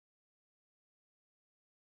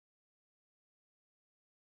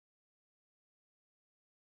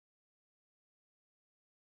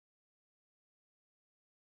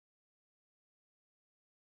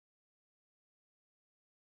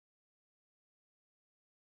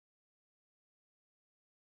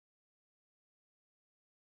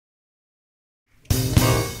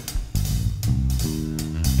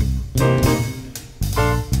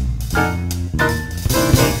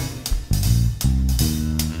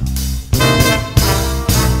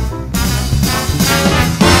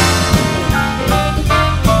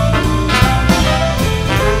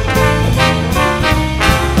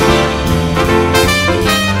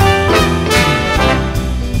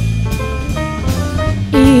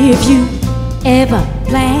If you ever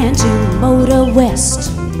plan to motor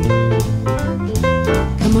west,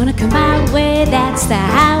 come on and come my way, that's the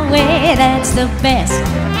highway, that's the best.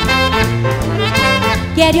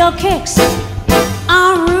 Get your kicks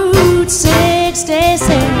on Route 66,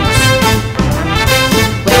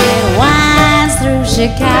 where it winds through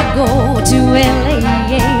Chicago to LA.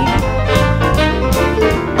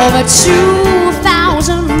 Over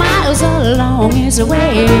 2,000 miles along its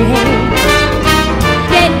way.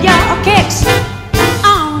 Get your kicks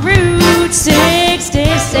on Route 66.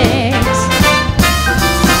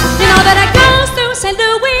 You know that it goes through St.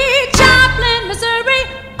 Louis, Joplin, Missouri,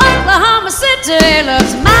 Oklahoma City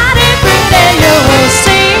looks mighty pretty. You'll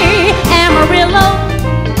see Amarillo,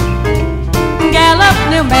 Gallup,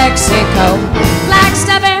 New Mexico,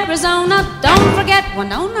 Flagstaff, Arizona, don't forget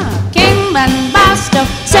Winona, Kingman, Boston,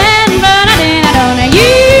 San Bernardino.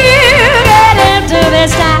 You get into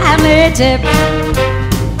this timely tip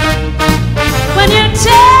when you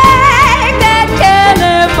take that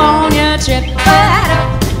California trip.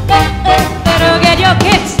 Get your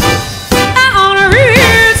kicks on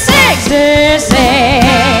Route 66.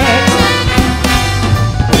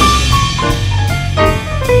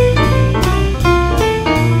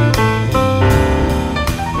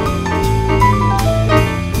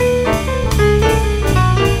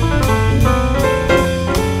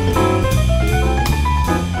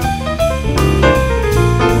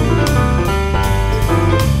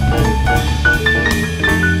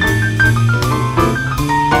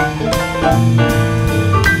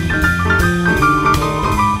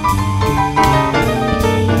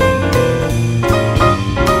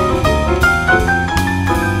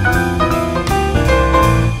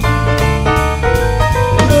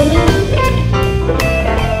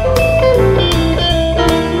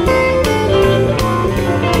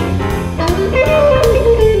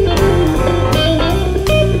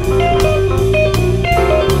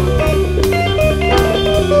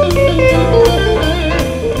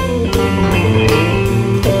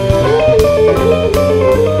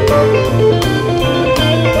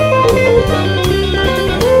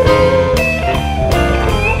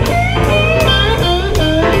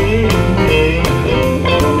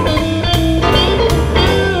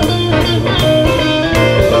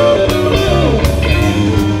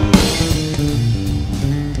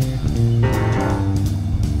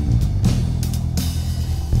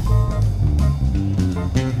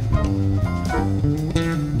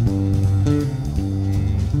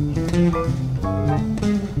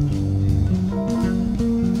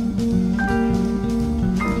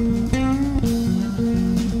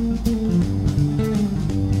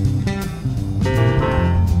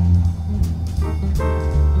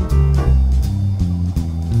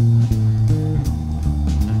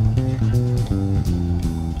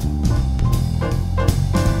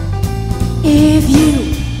 If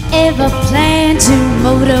you ever plan to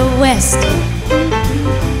motor west,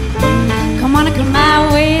 come on and come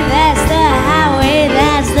my way, that's the highway,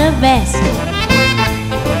 that's the best.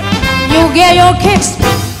 You'll get your kicks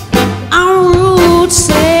on Route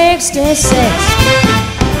 66.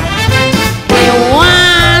 It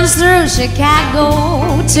winds through Chicago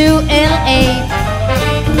to LA.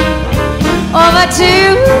 Over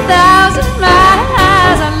 2,000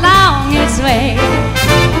 miles along its way.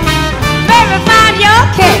 Find your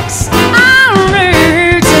kicks on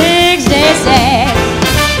Route 66.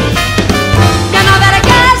 You know that it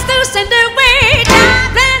goes through St. Louis,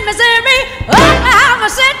 Joplin, Missouri, Oklahoma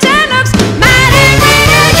City looks mighty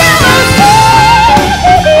pretty.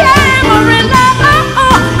 Amarillo,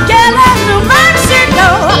 Gallup, New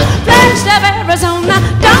Mexico, Flagstaff, Arizona,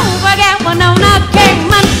 don't forget Winona,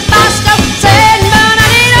 Kingman, Boston, San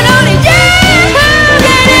Bernardino. Yeah,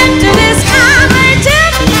 get into this highway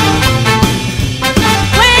tip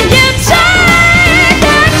when you take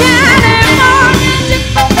that California trip.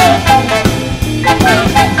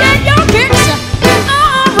 Get your kicks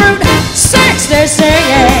on Route 66.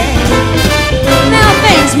 Now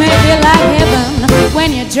things may feel like heaven when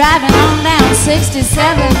you're driving on down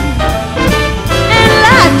 67, and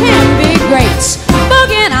life can be great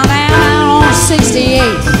boogieing on down on 68.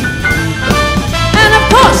 And of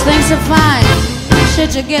course things are fine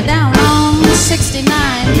should you get down on 69,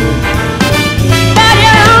 but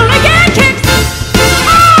you only get kicks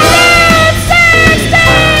on Route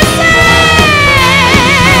 66.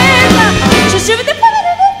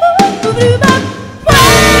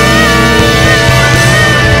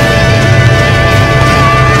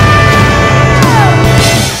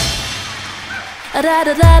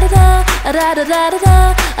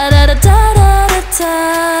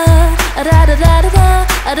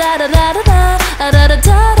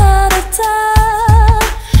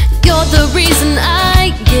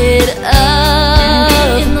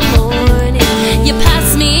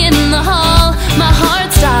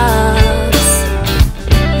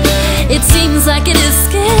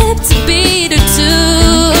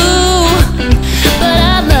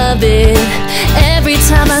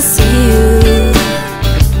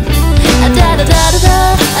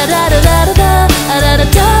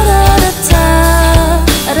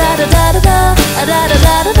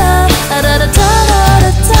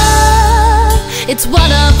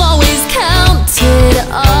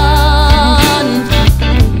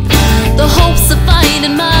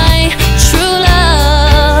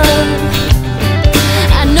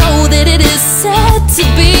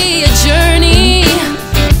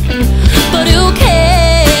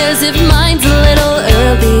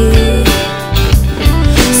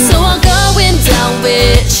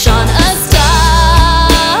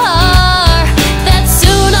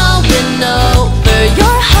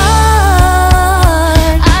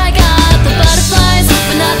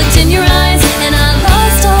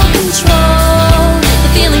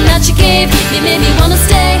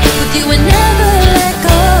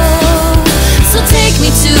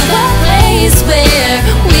 that place where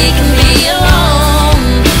we can be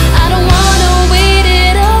alone. I don't wanna wait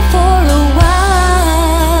it up for a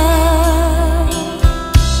while.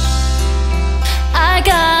 I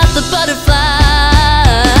got the butterflies.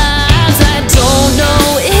 I don't know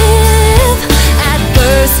if at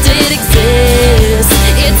first it exists.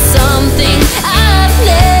 It's something I've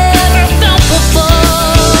never felt before.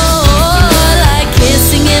 Like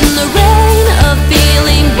kissing in the rain, a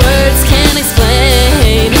feeling words can't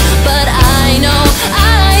explain, but I know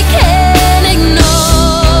I can't ignore.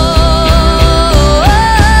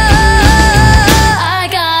 I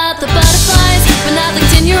got the butterflies when I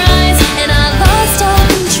looked in your eyes, and I lost all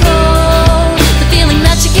control. The feeling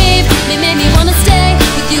that you gave me made me wanna stay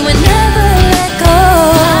with you and never let go.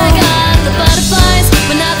 I got the butterflies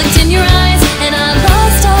when I looked in your eyes, and I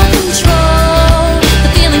lost all control.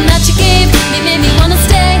 The feeling that you gave me made me wanna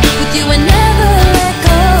stay with you and never let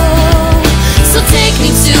go. So take me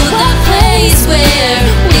to that place where